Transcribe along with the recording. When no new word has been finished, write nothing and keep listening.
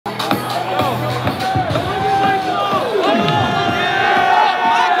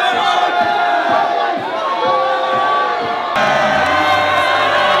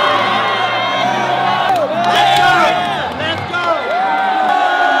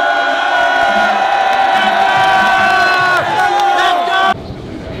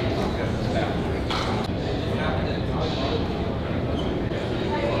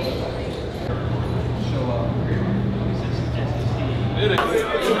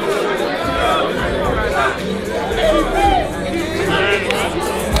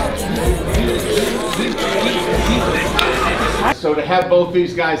So to have both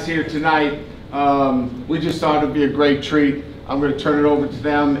these guys here tonight, we just thought it'd be a great treat. I'm going to turn it over to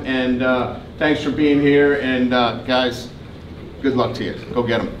them, and thanks for being here. And guys, good luck to you. Go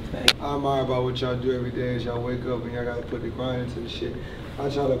get them. I admire about what y'all do every day as y'all wake up and y'all got to put the grind into the shit. I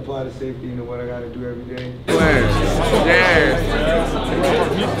try to apply the safety into what I got to do every day.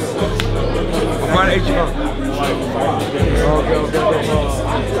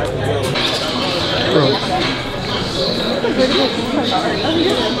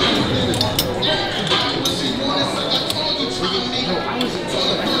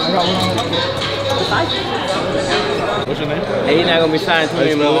 What's your name? Hey, he's not gonna be signing too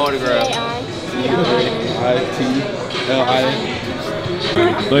many more autographs. I-T-L-I.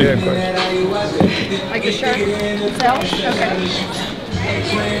 Like the shirt itself? Okay.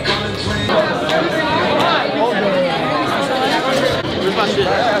 Where's my shit?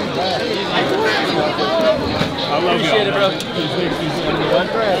 I love you. Appreciate it, bro.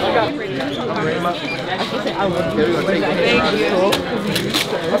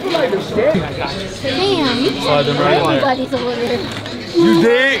 Damn, you Slide them right in there. everybody's over there. You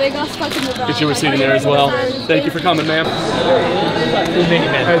did? Big ass fucking the Get your receipt in there as well. Thank you for coming, ma'am. Thank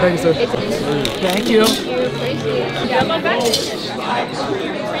you, man. Hey, thank you, sir. Thank you.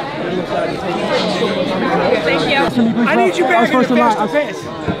 Thank you. I need you back in the face. I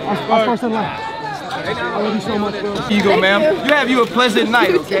was first in line. I love you so much, bro. Here you go, ma'am. You have you a pleasant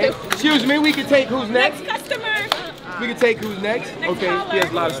night, okay? Excuse me, we can take who's next? Next customer. We can take who's next? Okay, he has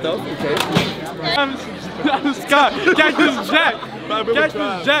a lot of stuff, okay. Scott, Cactus Jack.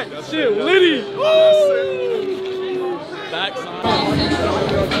 Cactus Jack. Shit, Liddy.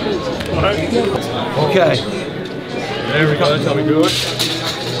 Okay. There we go. That's how we do it.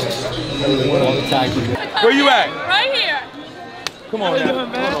 Where you at? Right here. Come on, man.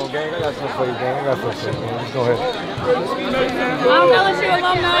 Hold on, gang. I got something for you, gang. I got something for you, man. Just go ahead. I'm LSU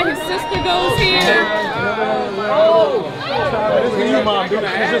alumni. His sister goes here.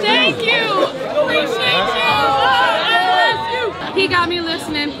 Thank you. Appreciate you. LSU. He got me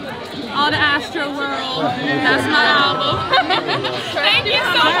listening. All the Astro World. That's my album. Thank you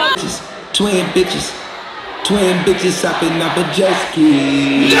so much. Twin bitches hopping up a jet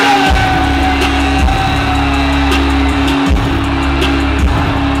ski.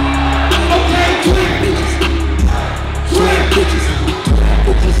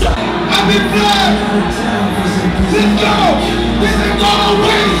 I've been blind. Let's go.